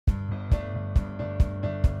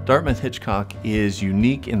Dartmouth-Hitchcock is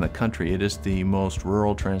unique in the country. It is the most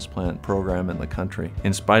rural transplant program in the country.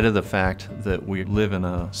 In spite of the fact that we live in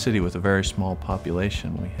a city with a very small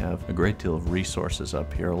population, we have a great deal of resources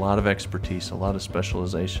up here, a lot of expertise, a lot of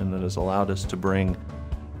specialization that has allowed us to bring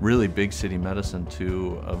really big city medicine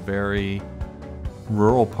to a very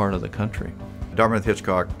rural part of the country.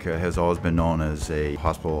 Dartmouth-Hitchcock has always been known as a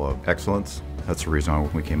hospital of excellence. That's the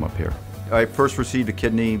reason we came up here. I first received a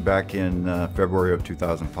kidney back in February of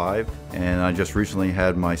 2005, and I just recently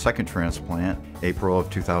had my second transplant, April of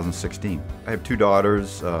 2016. I have two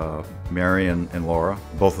daughters, Mary and Laura.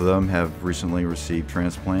 Both of them have recently received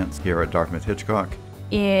transplants here at Dartmouth-Hitchcock.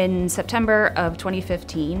 In September of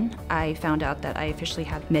 2015, I found out that I officially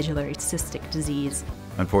had medullary cystic disease.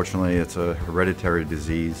 Unfortunately, it's a hereditary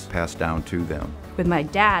disease passed down to them. With my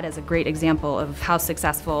dad as a great example of how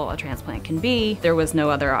successful a transplant can be, there was no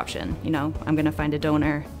other option. You know, I'm gonna find a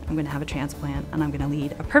donor, I'm gonna have a transplant, and I'm gonna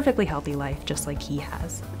lead a perfectly healthy life just like he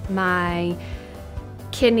has. My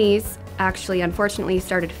kidneys actually, unfortunately,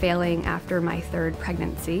 started failing after my third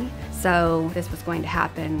pregnancy. So this was going to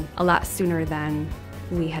happen a lot sooner than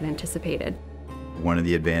we had anticipated. One of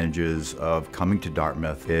the advantages of coming to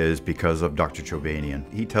Dartmouth is because of Dr. Chobanian.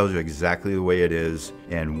 He tells you exactly the way it is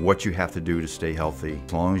and what you have to do to stay healthy.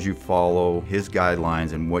 As long as you follow his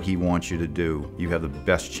guidelines and what he wants you to do, you have the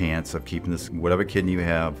best chance of keeping this, whatever kidney you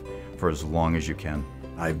have, for as long as you can.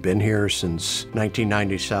 I've been here since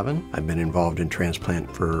 1997. I've been involved in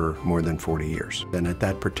transplant for more than 40 years. And at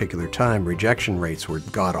that particular time, rejection rates were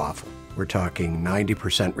god-awful. We're talking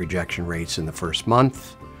 90% rejection rates in the first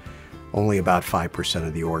month. Only about 5%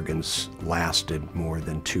 of the organs lasted more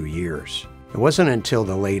than 2 years. It wasn't until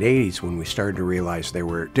the late 80s when we started to realize there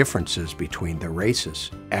were differences between the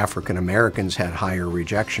races. African Americans had higher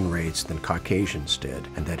rejection rates than Caucasians did,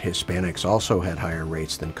 and that Hispanics also had higher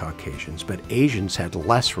rates than Caucasians, but Asians had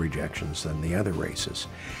less rejections than the other races.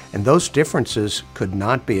 And those differences could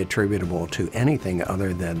not be attributable to anything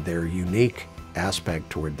other than their unique aspect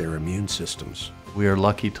toward their immune systems. We are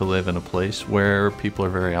lucky to live in a place where people are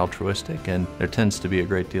very altruistic, and there tends to be a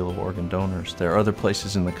great deal of organ donors. There are other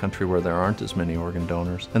places in the country where there aren't as many organ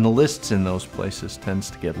donors, and the lists in those places tends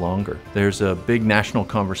to get longer. There's a big national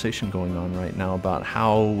conversation going on right now about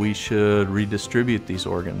how we should redistribute these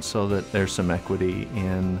organs so that there's some equity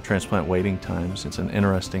in transplant waiting times. It's an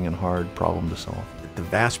interesting and hard problem to solve. The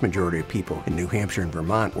vast majority of people in New Hampshire and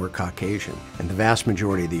Vermont were Caucasian, and the vast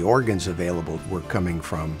majority of the organs available were coming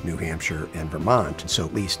from New Hampshire and Vermont. So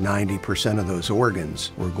at least 90% of those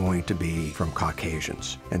organs were going to be from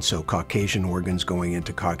Caucasians. And so Caucasian organs going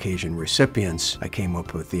into Caucasian recipients, I came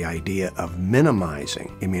up with the idea of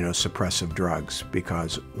minimizing immunosuppressive drugs,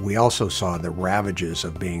 because we also saw the ravages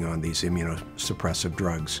of being on these immunosuppressive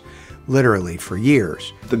drugs literally for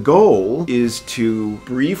years. The goal is to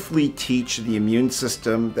briefly teach the immune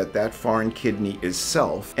system that that foreign kidney is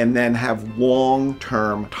self, and then have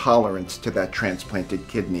long-term tolerance to that transplanted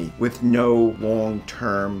kidney with no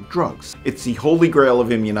long-term drugs. It's the holy grail of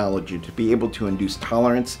immunology to be able to induce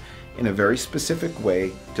tolerance in a very specific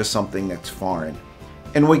way to something that's foreign.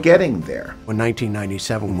 And we're getting there. In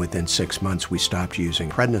 1997, within 6 months, we stopped using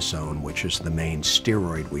prednisone, which is the main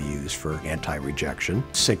steroid we use for anti-rejection.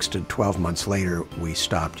 6 to 12 months later, we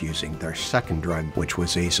stopped using their second drug, which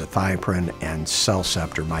was azathioprine and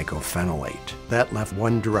CellCept mycophenolate. That left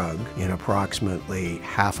one drug in approximately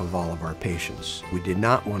half of all of our patients. We did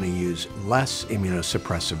not want to use less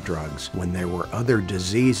immunosuppressive drugs when there were other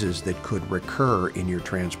diseases that could recur in your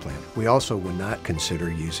transplant. We also would not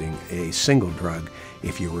consider using a single drug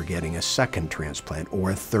if you were getting a second transplant or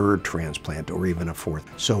a third transplant or even a fourth.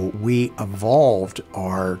 So we evolved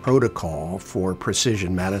our protocol for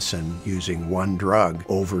precision medicine using one drug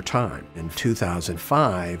over time. In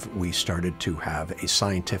 2005, we started to have a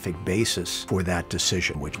scientific basis for that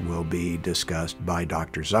decision, which will be discussed by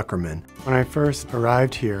Dr. Zuckerman. When I first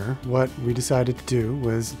arrived here, what we decided to do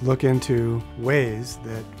was look into ways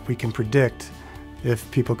that we can predict if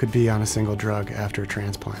people could be on a single drug after a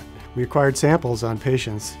transplant. We acquired samples on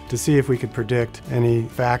patients to see if we could predict any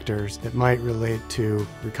factors that might relate to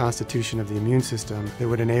reconstitution of the immune system that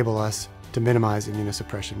would enable us to minimize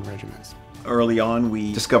immunosuppression regimens. Early on,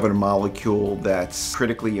 we discovered a molecule that's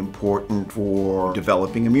critically important for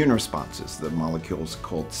developing immune responses. The molecule is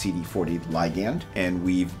called CD40 ligand, and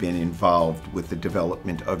we've been involved with the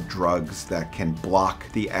development of drugs that can block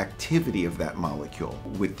the activity of that molecule.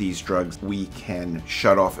 With these drugs, we can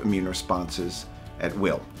shut off immune responses at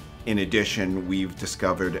will. In addition, we've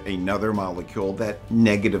discovered another molecule that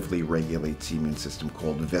negatively regulates the immune system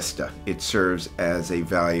called VISTA. It serves as a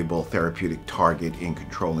valuable therapeutic target in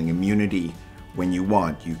controlling immunity when you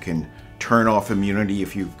want. You can turn off immunity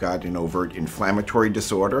if you've got an overt inflammatory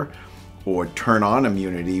disorder, or turn on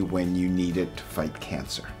immunity when you need it to fight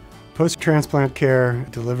cancer. Post-transplant care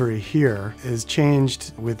delivery here is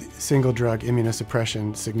changed with single drug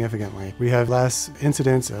immunosuppression significantly. We have less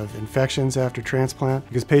incidence of infections after transplant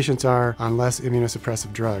because patients are on less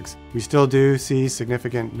immunosuppressive drugs. We still do see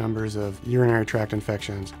significant numbers of urinary tract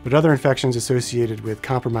infections, but other infections associated with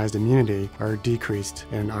compromised immunity are decreased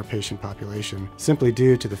in our patient population, simply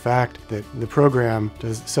due to the fact that the program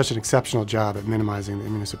does such an exceptional job at minimizing the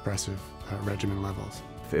immunosuppressive regimen levels.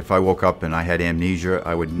 If I woke up and I had amnesia,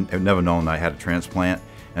 I would have never known I had a transplant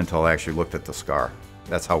until I actually looked at the scar.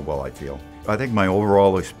 That's how well I feel. I think my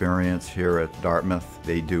overall experience here at Dartmouth,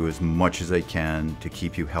 they do as much as they can to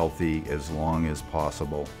keep you healthy as long as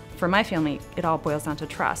possible. For my family, it all boils down to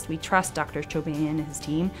trust. We trust Dr. Chobanian and his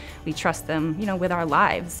team. We trust them, with our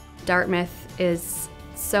lives. Dartmouth is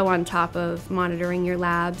so on top of monitoring your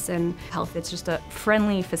labs and health. It's just a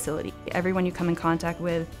friendly facility. Everyone you come in contact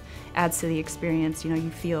with adds to the experience. You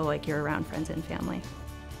feel like you're around friends and family.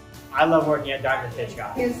 I love working at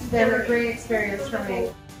Dartmouth-Hitchcock. It's been a great experience for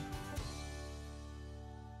me.